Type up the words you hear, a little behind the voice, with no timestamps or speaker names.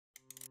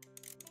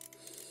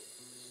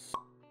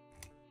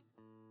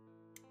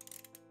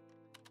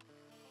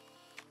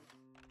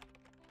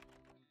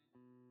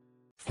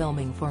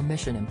filming for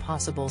Mission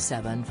Impossible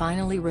 7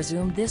 finally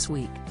resumed this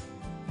week.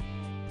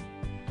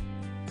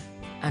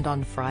 And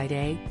on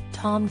Friday,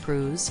 Tom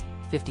Cruise,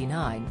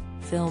 59,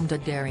 filmed a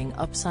daring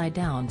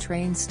upside-down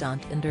train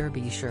stunt in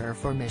Derbyshire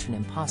for Mission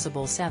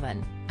Impossible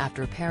 7,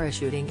 after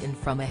parachuting in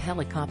from a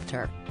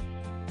helicopter.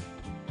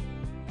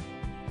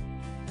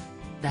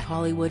 The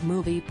Hollywood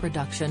movie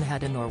production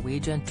had a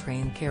Norwegian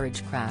train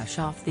carriage crash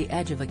off the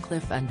edge of a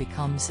cliff and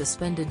become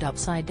suspended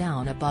upside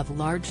down above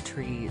large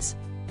trees.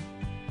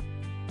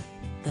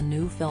 The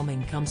new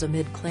filming comes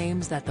amid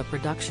claims that the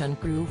production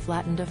crew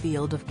flattened a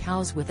field of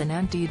cows with an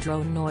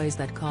anti-drone noise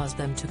that caused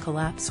them to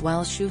collapse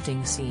while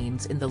shooting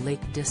scenes in the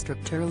Lake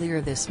District earlier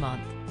this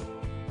month.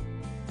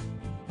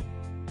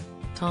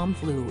 Tom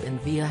flew in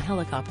via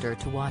helicopter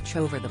to watch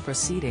over the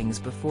proceedings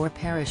before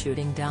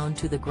parachuting down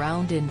to the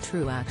ground in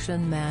true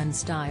action man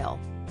style.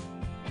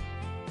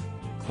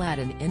 Clad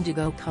in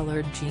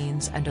indigo-colored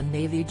jeans and a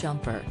navy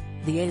jumper,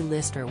 the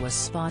A-lister was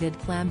spotted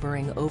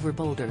clambering over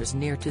boulders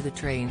near to the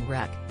train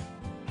wreck.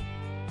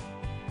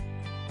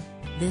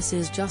 This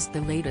is just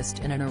the latest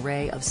in an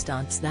array of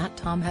stunts that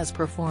Tom has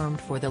performed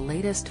for the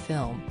latest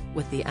film,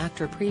 with the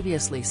actor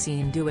previously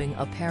seen doing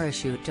a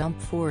parachute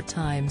jump 4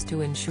 times to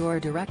ensure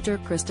director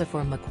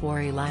Christopher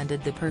McQuarrie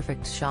landed the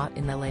perfect shot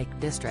in the Lake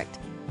District.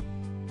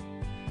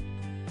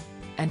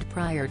 And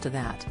prior to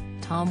that,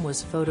 Tom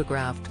was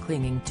photographed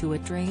clinging to a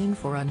train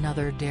for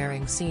another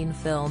daring scene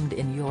filmed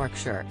in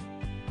Yorkshire.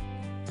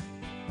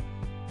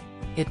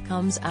 It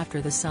comes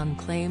after The Sun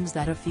claims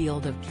that a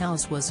field of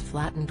cows was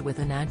flattened with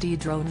an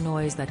anti-drone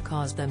noise that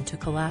caused them to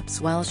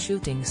collapse while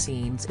shooting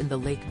scenes in the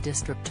Lake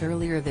District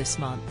earlier this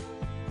month.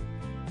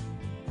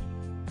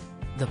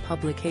 The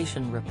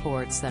publication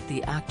reports that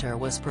the actor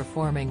was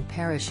performing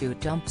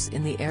parachute jumps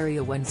in the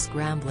area when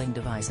scrambling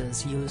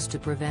devices used to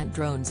prevent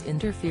drones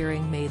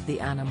interfering made the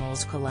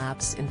animals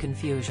collapse in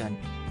confusion.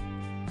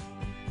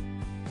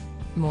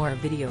 More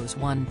videos.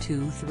 1,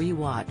 2, 3.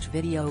 Watch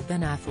video. Ben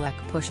Affleck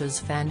pushes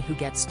fan who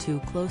gets too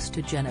close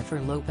to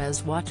Jennifer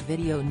Lopez. Watch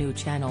video. New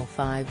Channel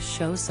 5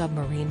 show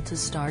Submarine to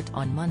start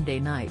on Monday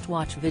night.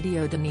 Watch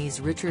video.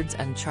 Denise Richards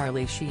and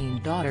Charlie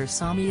Sheen daughter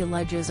Sami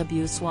alleges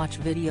abuse. Watch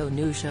video.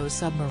 New show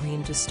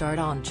Submarine to start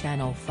on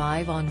Channel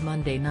 5 on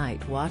Monday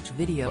night. Watch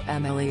video.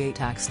 Emily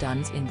attacks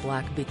stunts in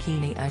black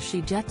bikini as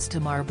she jets to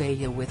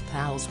Marbella with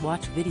pals.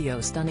 Watch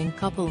video. Stunning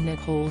couple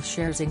Nicole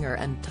Scherzinger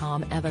and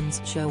Tom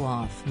Evans show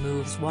off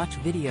moves. Watch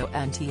video.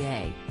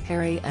 NTA,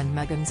 Harry and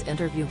Meghan's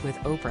interview with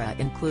Oprah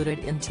included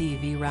in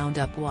TV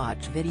Roundup.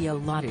 Watch video.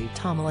 Lottie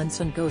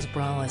Tomlinson goes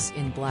braless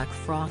in black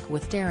frock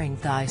with daring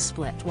thigh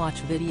split. Watch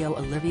video.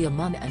 Olivia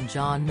Munn and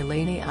John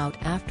Mulaney out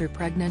after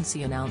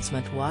pregnancy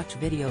announcement. Watch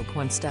video.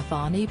 Gwen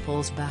Stefani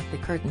pulls back the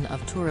curtain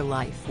of tour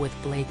life with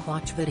Blake.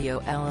 Watch video.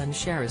 Ellen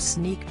shares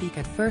sneak peek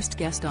at first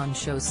guest on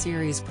show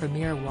series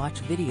premiere. Watch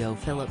video.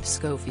 Philip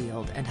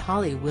Schofield and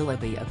Holly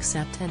Willoughby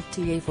accept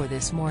NTA for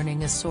This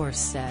Morning. A source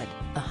said,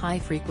 a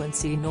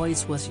high-frequency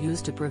noise was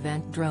used to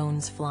prevent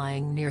drones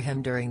flying near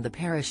him during the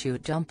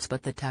parachute jumps,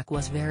 but the tech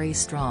was very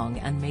strong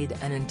and made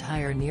an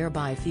entire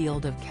nearby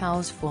field of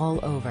cows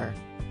fall over.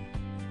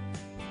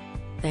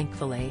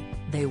 Thankfully,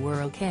 they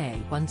were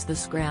okay once the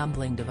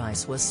scrambling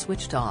device was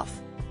switched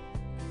off.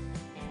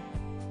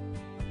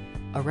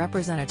 A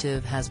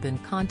representative has been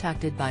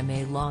contacted by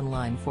Mail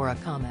Online for a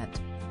comment.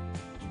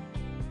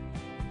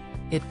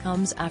 It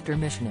comes after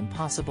Mission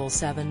Impossible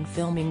 7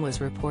 filming was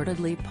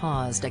reportedly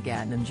paused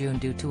again in June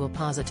due to a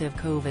positive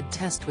COVID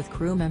test, with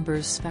crew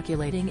members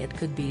speculating it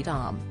could be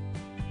Tom.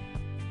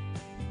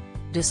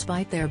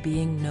 Despite there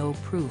being no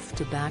proof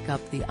to back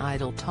up the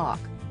idle talk,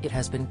 it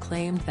has been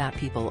claimed that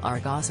people are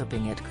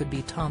gossiping it could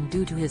be Tom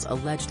due to his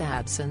alleged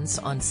absence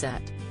on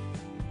set.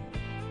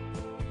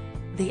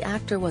 The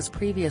actor was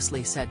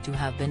previously said to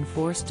have been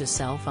forced to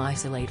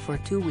self-isolate for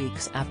 2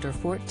 weeks after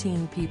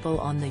 14 people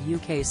on the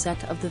UK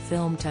set of the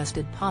film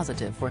tested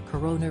positive for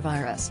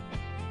coronavirus.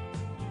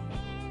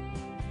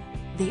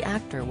 The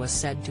actor was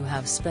said to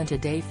have spent a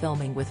day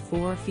filming with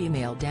 4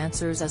 female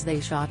dancers as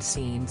they shot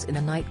scenes in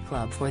a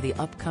nightclub for the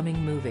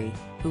upcoming movie,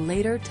 who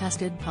later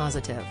tested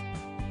positive.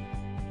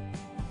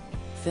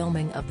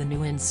 Filming of the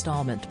new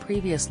installment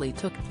previously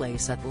took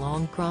place at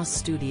Longcross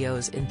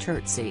Studios in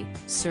Chertsey,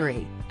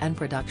 Surrey, and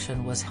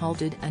production was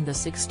halted and the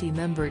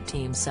 60-member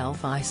team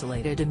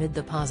self-isolated amid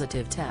the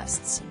positive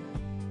tests.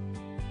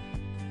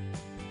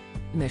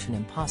 Mission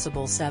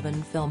Impossible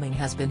 7 filming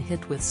has been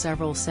hit with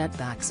several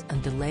setbacks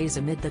and delays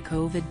amid the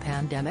COVID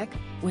pandemic,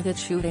 with it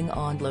shooting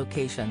on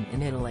location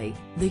in Italy,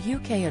 the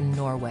UK and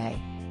Norway.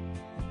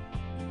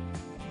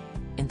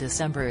 In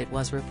December it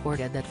was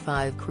reported that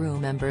 5 crew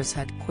members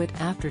had quit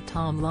after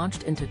Tom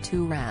launched into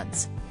 2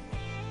 rants.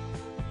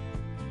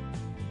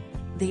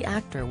 The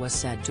actor was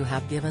said to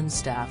have given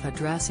staff a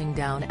dressing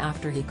down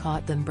after he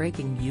caught them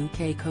breaking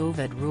UK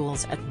COVID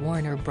rules at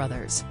Warner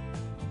Bros.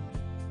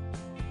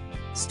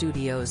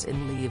 Studios in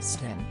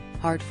Leavesden,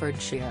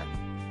 Hertfordshire.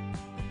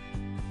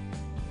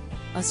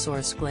 A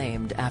source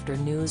claimed after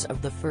news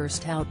of the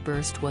first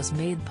outburst was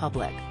made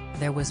public,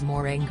 there was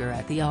more anger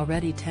at the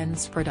already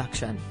tense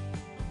production.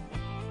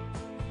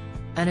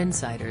 An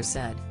insider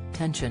said,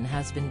 Tension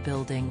has been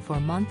building for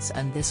months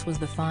and this was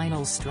the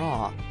final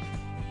straw.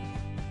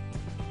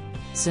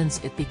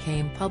 Since it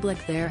became public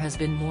there has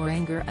been more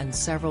anger and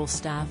several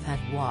staff had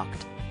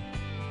walked.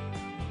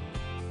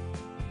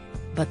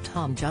 But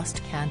Tom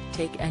just can't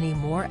take any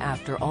more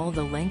after all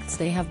the lengths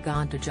they have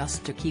gone to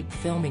just to keep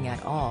filming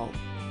at all.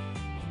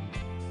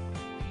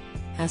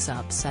 Has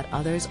upset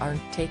others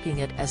aren't taking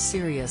it as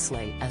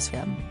seriously as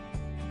him.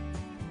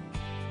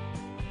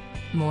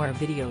 More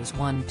videos.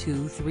 1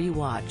 2 3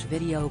 Watch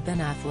video. Ben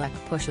Affleck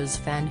pushes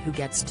fan who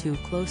gets too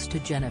close to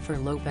Jennifer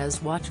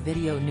Lopez. Watch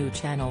video. New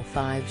Channel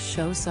 5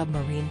 show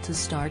Submarine to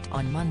start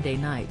on Monday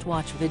night.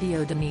 Watch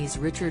video. Denise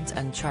Richards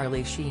and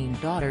Charlie Sheen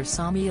daughter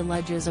Sami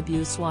alleges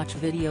abuse. Watch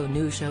video.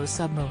 New show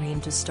Submarine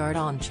to start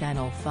on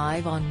Channel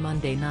 5 on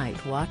Monday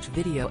night. Watch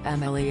video.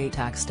 Emily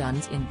attacks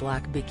stunts in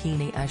black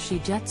bikini as she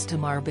jets to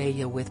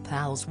Marbella with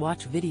pals.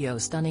 Watch video.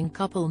 Stunning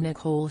couple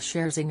Nicole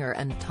Scherzinger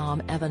and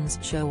Tom Evans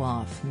show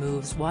off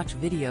moves. Watch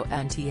video.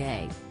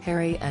 NTA,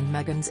 Harry and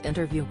Meghan's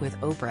interview with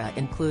Oprah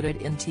included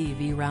in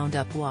TV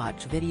Roundup.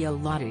 Watch video.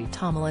 Lottie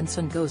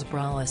Tomlinson goes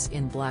braless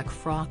in black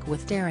frock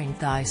with daring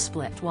thigh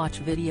split. Watch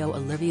video.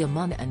 Olivia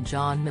Munn and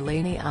John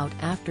Mulaney out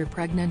after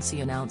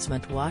pregnancy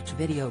announcement. Watch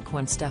video.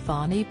 Gwen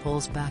Stefani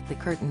pulls back the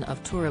curtain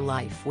of tour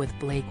life with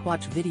Blake.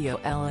 Watch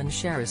video. Ellen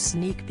shares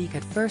sneak peek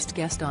at first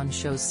guest on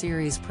show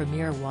series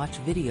premiere. Watch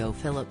video.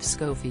 Philip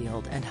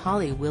Schofield and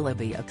Holly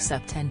Willoughby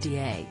accept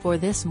NDA. For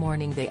This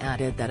Morning they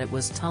added that it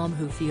was Tom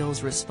who feels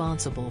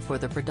responsible for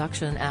the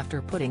production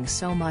after putting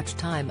so much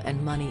time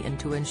and money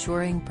into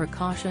ensuring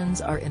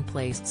precautions are in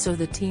place so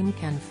the team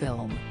can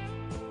film.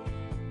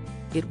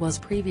 It was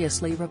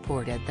previously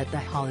reported that the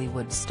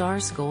Hollywood star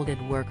scolded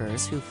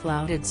workers who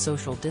flouted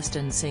social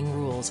distancing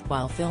rules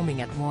while filming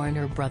at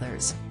Warner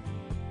Bros.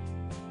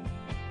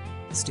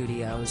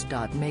 Studios.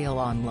 Mail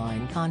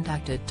Online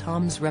contacted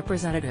Tom's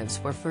representatives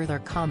for further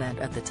comment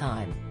at the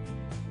time.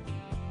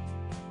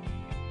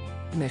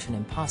 Mission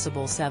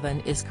Impossible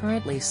 7 is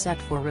currently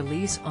set for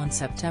release on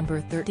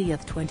September 30,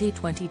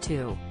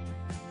 2022.